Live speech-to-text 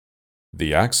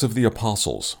The Acts of the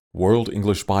Apostles, World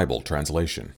English Bible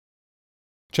Translation.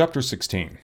 Chapter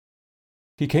 16.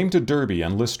 He came to Derbe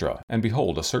and Lystra, and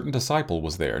behold, a certain disciple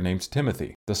was there named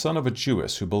Timothy, the son of a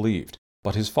Jewess who believed,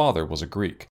 but his father was a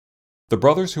Greek. The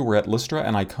brothers who were at Lystra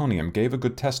and Iconium gave a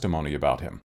good testimony about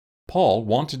him. Paul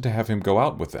wanted to have him go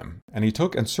out with them, and he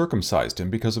took and circumcised him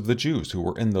because of the Jews who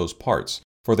were in those parts,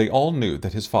 for they all knew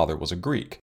that his father was a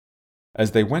Greek.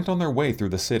 As they went on their way through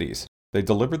the cities, they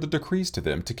delivered the decrees to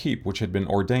them to keep which had been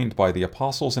ordained by the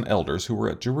apostles and elders who were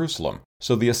at Jerusalem.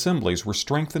 So the assemblies were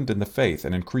strengthened in the faith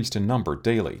and increased in number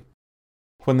daily.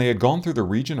 When they had gone through the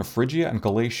region of Phrygia and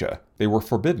Galatia, they were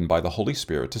forbidden by the Holy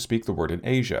Spirit to speak the word in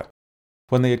Asia.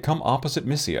 When they had come opposite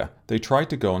Mysia, they tried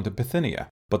to go into Bithynia,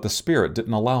 but the Spirit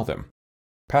didn't allow them.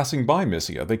 Passing by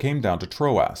Mysia, they came down to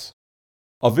Troas.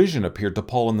 A vision appeared to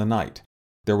Paul in the night.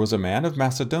 There was a man of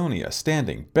Macedonia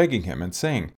standing, begging him and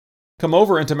saying, "Come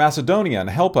over into Macedonia and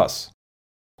help us."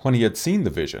 When he had seen the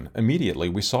vision, immediately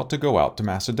we sought to go out to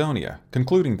Macedonia,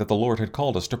 concluding that the Lord had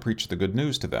called us to preach the good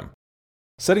news to them.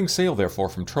 Setting sail therefore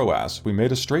from Troas, we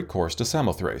made a straight course to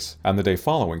Samothrace, and the day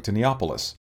following to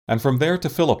Neapolis, and from there to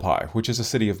Philippi, which is a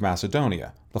city of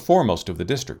Macedonia, the foremost of the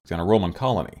district and a Roman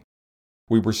colony.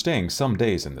 We were staying some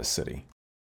days in this city.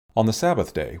 On the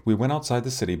Sabbath day, we went outside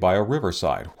the city by a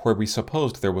riverside, where we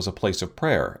supposed there was a place of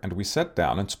prayer, and we sat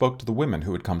down and spoke to the women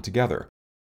who had come together.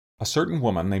 A certain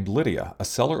woman named Lydia, a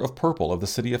seller of purple of the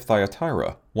city of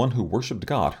Thyatira, one who worshipped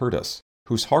God, heard us,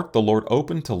 whose heart the Lord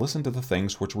opened to listen to the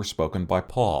things which were spoken by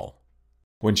Paul.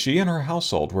 When she and her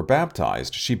household were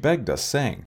baptized, she begged us,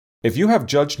 saying, "If you have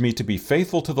judged me to be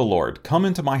faithful to the Lord, come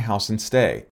into my house and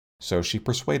stay." So she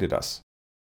persuaded us.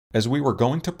 As we were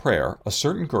going to prayer, a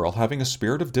certain girl having a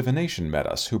spirit of divination met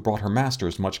us, who brought her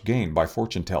masters much gain by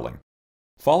fortune-telling.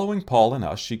 Following Paul and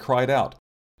us, she cried out,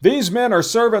 "These men are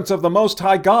servants of the Most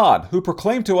High God, who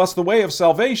proclaim to us the way of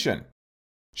salvation."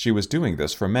 She was doing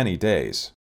this for many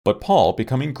days. But Paul,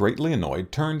 becoming greatly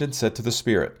annoyed, turned and said to the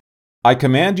spirit, "I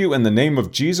command you in the name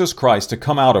of Jesus Christ to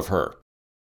come out of her."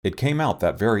 It came out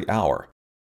that very hour.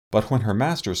 But when her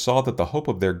masters saw that the hope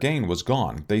of their gain was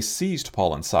gone, they seized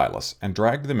Paul and Silas and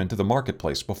dragged them into the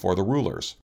marketplace before the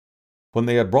rulers. When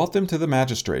they had brought them to the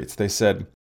magistrates, they said,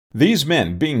 "These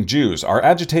men, being Jews, are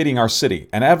agitating our city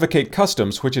and advocate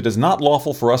customs which it is not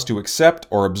lawful for us to accept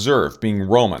or observe, being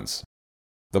Romans."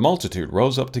 The multitude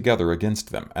rose up together against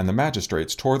them, and the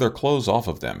magistrates tore their clothes off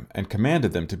of them and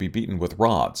commanded them to be beaten with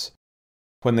rods.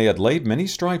 When they had laid many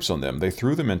stripes on them, they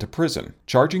threw them into prison,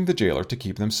 charging the jailer to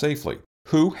keep them safely,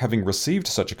 who, having received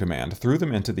such a command, threw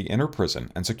them into the inner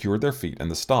prison and secured their feet in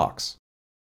the stocks.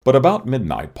 But about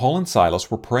midnight Paul and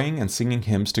Silas were praying and singing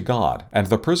hymns to God, and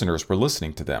the prisoners were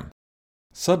listening to them.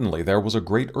 Suddenly there was a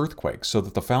great earthquake, so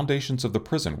that the foundations of the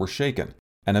prison were shaken,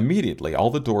 and immediately all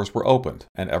the doors were opened,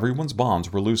 and everyone's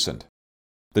bonds were loosened.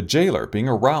 The jailer, being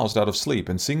aroused out of sleep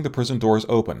and seeing the prison doors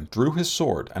open, drew his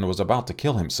sword and was about to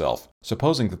kill himself,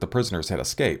 supposing that the prisoners had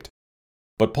escaped.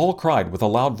 But Paul cried with a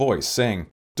loud voice, saying,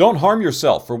 "Don't harm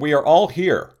yourself, for we are all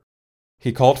here."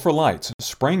 He called for lights,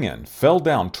 sprang in, fell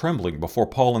down trembling before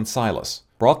Paul and Silas,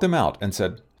 brought them out, and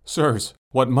said, "Sirs,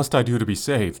 what must I do to be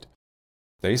saved?"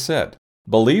 They said,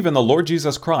 "Believe in the Lord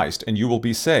Jesus Christ, and you will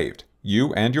be saved,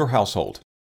 you and your household."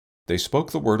 They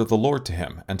spoke the word of the Lord to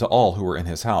him and to all who were in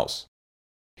his house.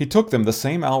 He took them the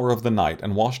same hour of the night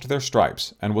and washed their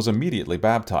stripes, and was immediately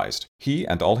baptized, he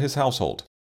and all his household.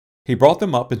 He brought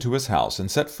them up into his house and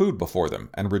set food before them,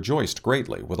 and rejoiced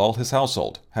greatly with all his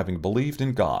household, having believed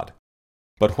in God.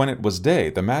 But when it was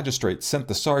day, the magistrates sent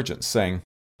the sergeants, saying,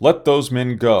 "Let those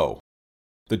men go."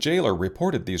 The jailer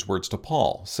reported these words to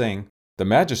Paul, saying, "The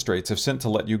magistrates have sent to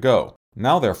let you go.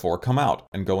 Now therefore come out,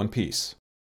 and go in peace."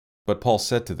 But Paul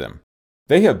said to them,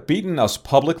 "They have beaten us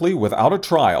publicly without a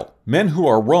trial, men who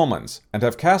are Romans, and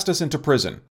have cast us into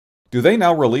prison. Do they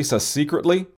now release us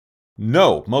secretly?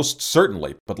 No, most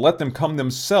certainly, but let them come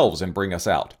themselves and bring us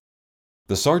out."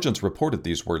 The sergeants reported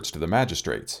these words to the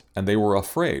magistrates, and they were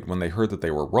afraid when they heard that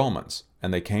they were Romans,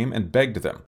 and they came and begged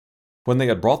them. When they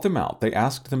had brought them out, they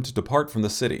asked them to depart from the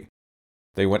city.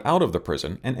 They went out of the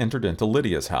prison and entered into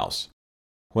Lydia's house.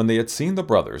 When they had seen the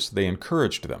brothers, they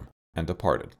encouraged them and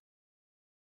departed.